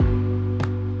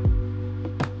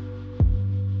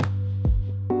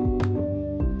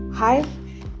Hi,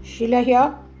 Sheila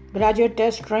here, graduate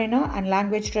test trainer and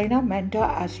language trainer, mentor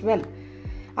as well.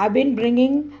 I've been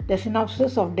bringing the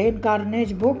synopsis of Dale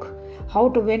Carnegie book, How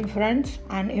to Win Friends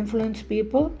and Influence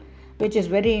People, which is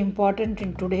very important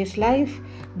in today's life,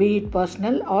 be it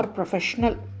personal or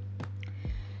professional.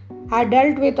 I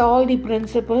dealt with all the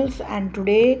principles, and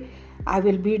today I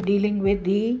will be dealing with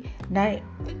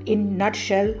in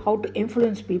nutshell, how to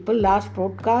influence people. Last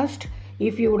podcast,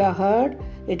 if you would have heard,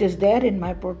 it is there in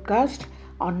my podcast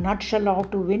on nutshell, how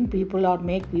to win people or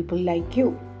make people like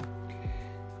you.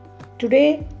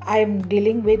 Today I am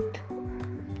dealing with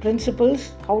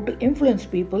principles, how to influence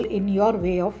people in your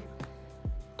way of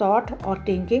thought or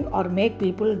thinking, or make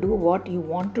people do what you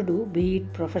want to do, be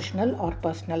it professional or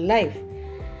personal life.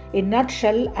 In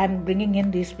nutshell, I am bringing in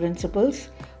these principles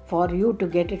for you to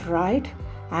get it right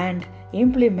and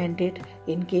implement it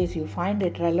in case you find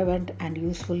it relevant and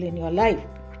useful in your life.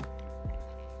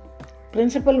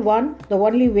 Principle 1, the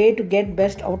only way to get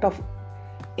best out of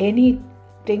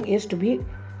anything is to be,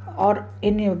 or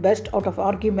any best out of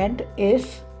argument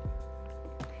is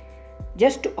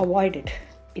just to avoid it.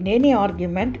 In any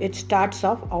argument, it starts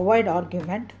off avoid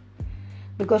argument,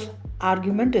 because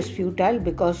argument is futile,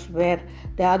 because where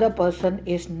the other person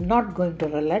is not going to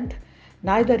relent,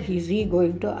 neither is he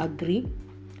going to agree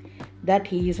that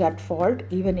he is at fault,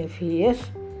 even if he is.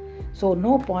 So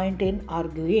no point in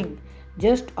arguing.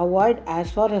 Just avoid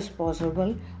as far as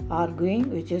possible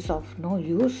arguing, which is of no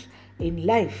use in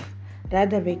life.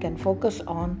 Rather, we can focus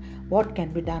on what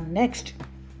can be done next.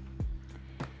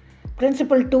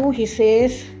 Principle 2, he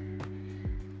says,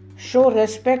 show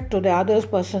respect to the other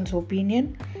person's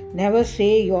opinion. Never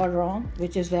say you are wrong,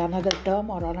 which is another term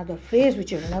or another phrase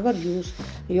which you will never use,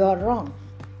 you are wrong.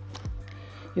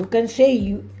 You can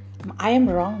say I am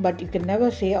wrong, but you can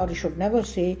never say, or you should never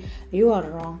say, you are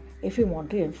wrong if you want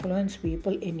to influence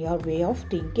people in your way of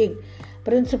thinking.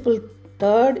 Principle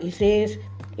 3, he says,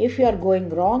 if you are going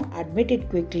wrong, admit it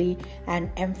quickly and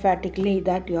emphatically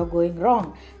that you are going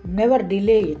wrong. Never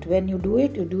delay it. When you do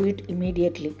it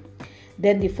immediately.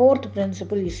 Then the 4th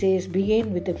principle, he says,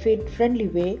 begin with a friendly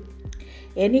way,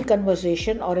 any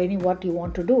conversation or any what you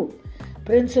want to do.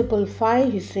 Principle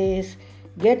 5, he says,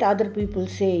 get other people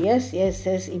say yes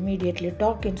immediately.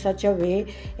 Talk in such a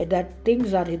way that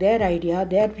things are their idea,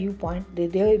 their viewpoint,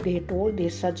 they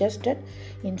suggested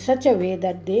in such a way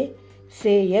that they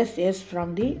say yes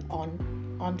from the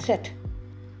onset.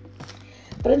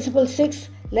 Principle 6,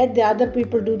 let the other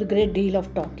people do the great deal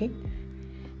of talking,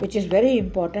 which is very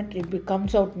important. It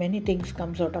comes out, many things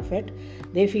comes out of it.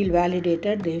 They feel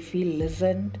validated, they feel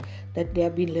listened, that they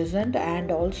have been listened,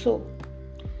 and also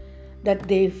that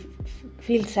they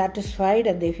feel satisfied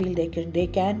and they feel they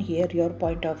can hear your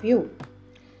point of view.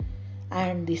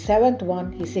 And the 7th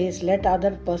one, he says, let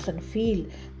other person feel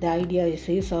the idea is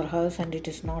his or hers and it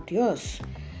is not yours.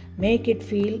 Make it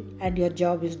feel and your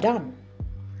job is done.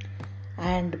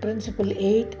 And principle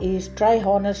 8 is try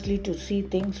honestly to see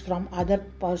things from other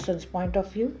person's point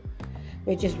of view,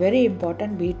 which is very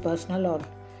important, be it personal or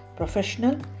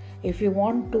professional. If you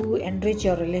want to enrich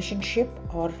your relationship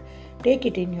or take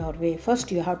it in your way,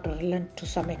 first you have to relent to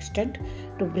some extent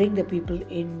to bring the people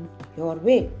in your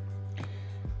way.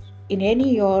 In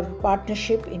any your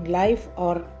partnership in life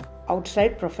or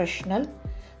outside professional,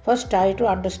 first try to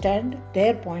understand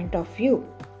their point of view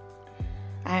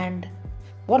and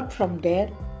work from there.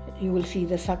 You will see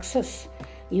the success.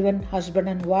 Even husband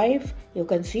and wife, you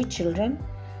can see children,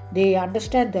 they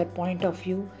understand their point of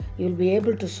view. You'll be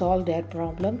able to solve their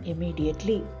problem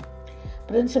immediately.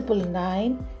 Principle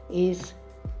 9 is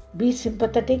be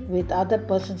sympathetic with other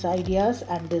person's ideas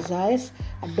and desires.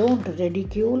 Don't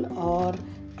ridicule or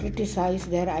criticize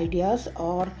their ideas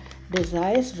or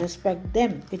desires. Respect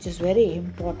them, which is very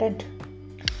important.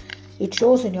 It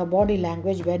shows in your body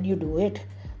language when you do it.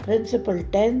 Principle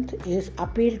 10th is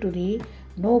appeal to the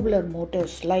nobler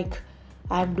motives, like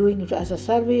I'm doing it as a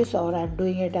service, or I'm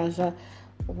doing it as a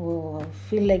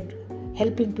feel like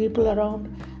helping people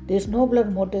around. These nobler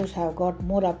motives have got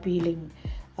more appealing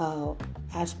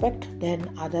aspect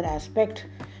than other aspect.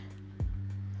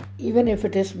 Even if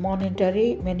it is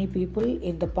monetary, many people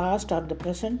in the past or the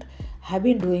present have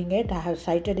been doing it. I have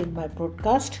cited in my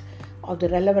podcast of the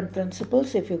relevant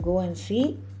principles. If you go and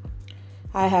see,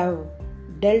 I have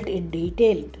dealt in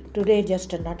detail. Today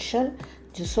just a nutshell,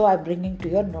 just so I'm bringing to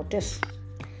your notice.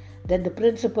 Then the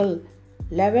principle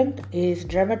 11th is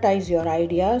dramatize your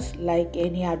ideas. Like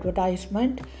any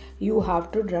advertisement, you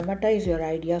have to dramatize your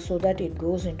idea so that it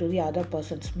goes into the other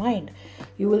person's mind.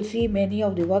 You will see many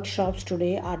of the workshops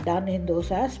today are done in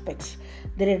those aspects.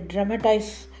 They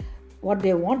dramatize what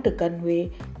they want to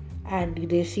convey and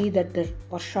they see that the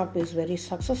workshop is very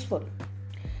successful.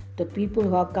 The people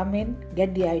who have come in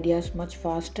get the ideas much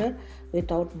faster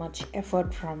without much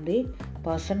effort from the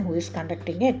person who is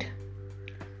conducting it.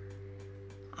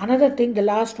 Another thing, the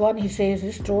last one he says,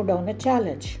 is throw down a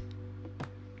challenge.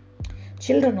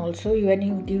 Children also, when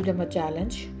you give them a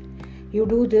challenge, you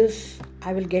do this,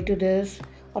 I will get you this,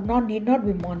 or need not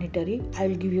be monetary, I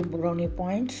will give you brownie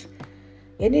points.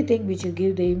 Anything which you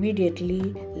give, they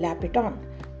immediately lap it on,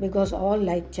 because all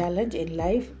like challenge in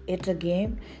life. It's a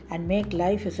game, and make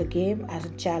life as a game, as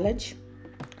a challenge.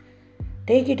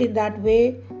 Take it in that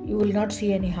way, you will not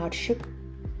see any hardship.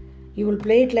 You will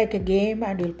play it like a game,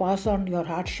 and you will pass on your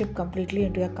hardship completely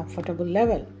into a comfortable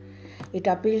level. It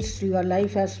appeals to your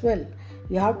life as well.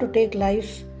 You have to take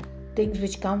life's things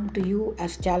which come to you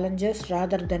as challenges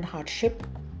rather than hardship.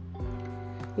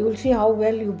 You will see how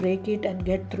well you break it and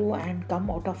get through and come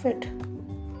out of it.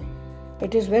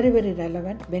 It is very, very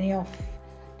relevant. Many of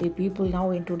the people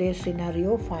now in today's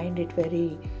scenario find it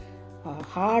very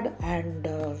hard and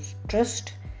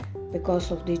stressed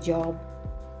because of the job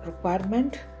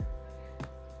requirement.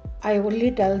 I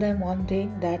only tell them one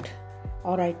thing,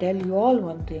 I tell you all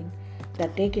one thing,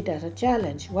 that take it as a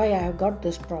challenge. Why I have got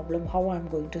this problem, how I am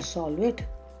going to solve it.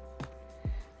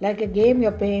 Like a game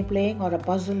you're playing, or a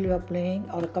puzzle you're playing,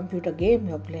 or a computer game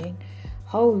you're playing,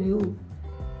 how you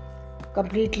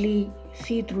completely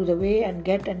see through the way and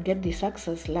get the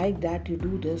success, like that you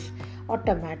do this,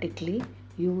 automatically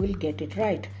you will get it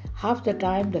right. Half the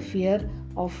time the fear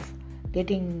of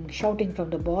shouting from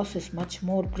the boss is much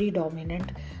more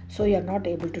predominant, so you are not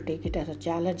able to take it as a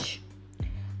challenge.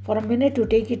 For a minute you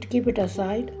keep it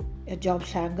aside, a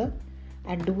job's hanger,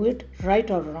 and do it, right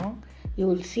or wrong. You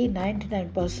will see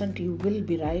 99% you will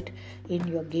be right in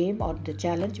your game or the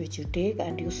challenge which you take,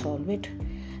 and you solve it.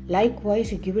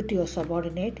 Likewise, you give it to your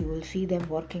subordinate, you will see them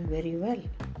working very well.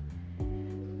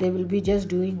 They will be just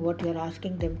doing what you are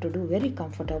asking them to do very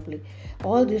comfortably.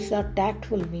 All these are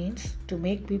tactful means to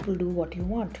make people do what you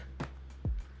want.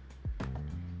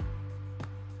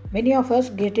 Many of us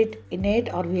get it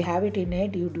innate, or we have it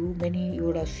innate. You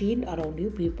would have seen around you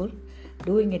people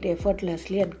doing it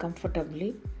effortlessly and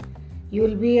comfortably. You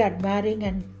will be admiring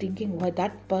and thinking, why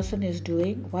that person is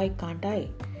doing, why can't I?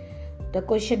 The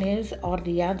question is, or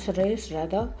the answer is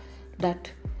rather, that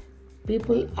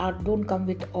people don't come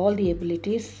with all the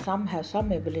abilities. Some have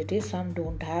some abilities, some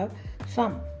don't have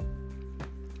some.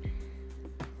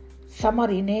 Some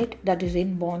are innate, that is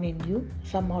inborn in you,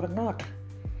 some are not.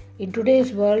 In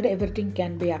today's world, everything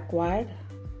can be acquired.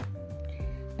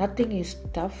 Nothing is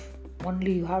tough.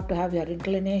 Only you have to have your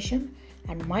inclination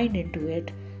and mind into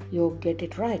it. You get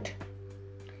it right.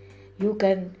 You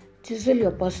can chisel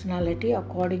your personality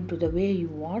according to the way you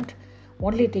want.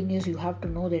 Only thing is, you have to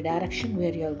know the direction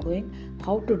where you are going,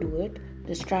 how to do it,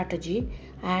 the strategy,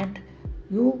 and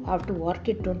you have to work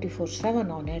it 24/7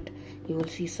 on it. You will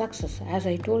see success. As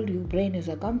I told you, brain is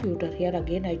a computer. Here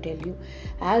again I tell you,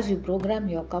 as you program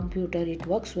your computer, it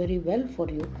works very well for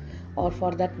you, or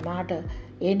for that matter,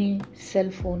 any cell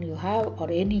phone you have or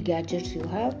any gadgets you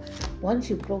have. Once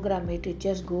you program it, it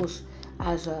just goes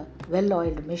as a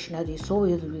well-oiled machinery. So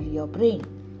will your brain.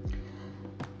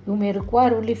 You may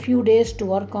require only few days to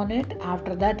work on it.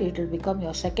 After that, it will become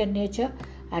your second nature,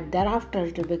 and thereafter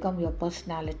it will become your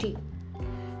personality.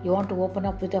 You want to open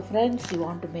up with your friends, you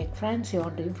want to make friends, you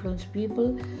want to influence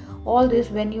people. All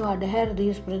this, when you adhere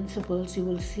these principles, you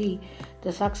will see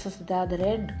the success at the other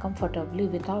end comfortably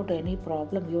without any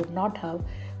problem. You would not have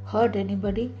hurt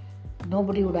anybody.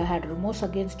 Nobody would have had remorse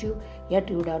against you, yet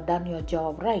you would have done your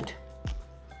job right.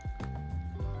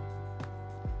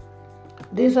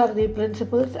 These are the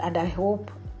principles, and I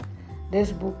hope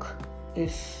this book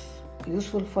is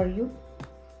useful for you.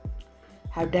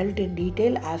 Have dealt in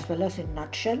detail as well as in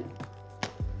nutshell,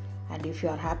 and if you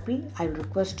are happy, I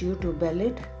request you to bell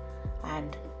it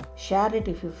and share it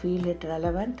if you feel it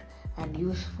relevant and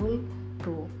useful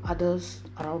to others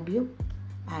around you,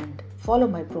 and follow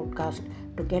my podcast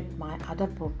to get my other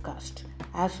podcast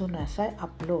as soon as I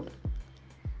upload.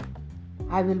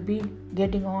 I will be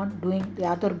getting on doing the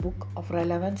other book of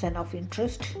relevance and of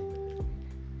interest,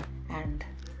 and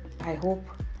I hope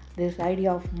this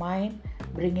idea of mine,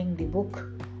 bringing the book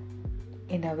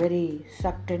in a very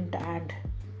succinct and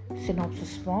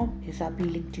synopsis form, is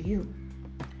appealing to you.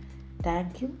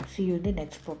 Thank you. See you in the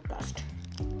next podcast.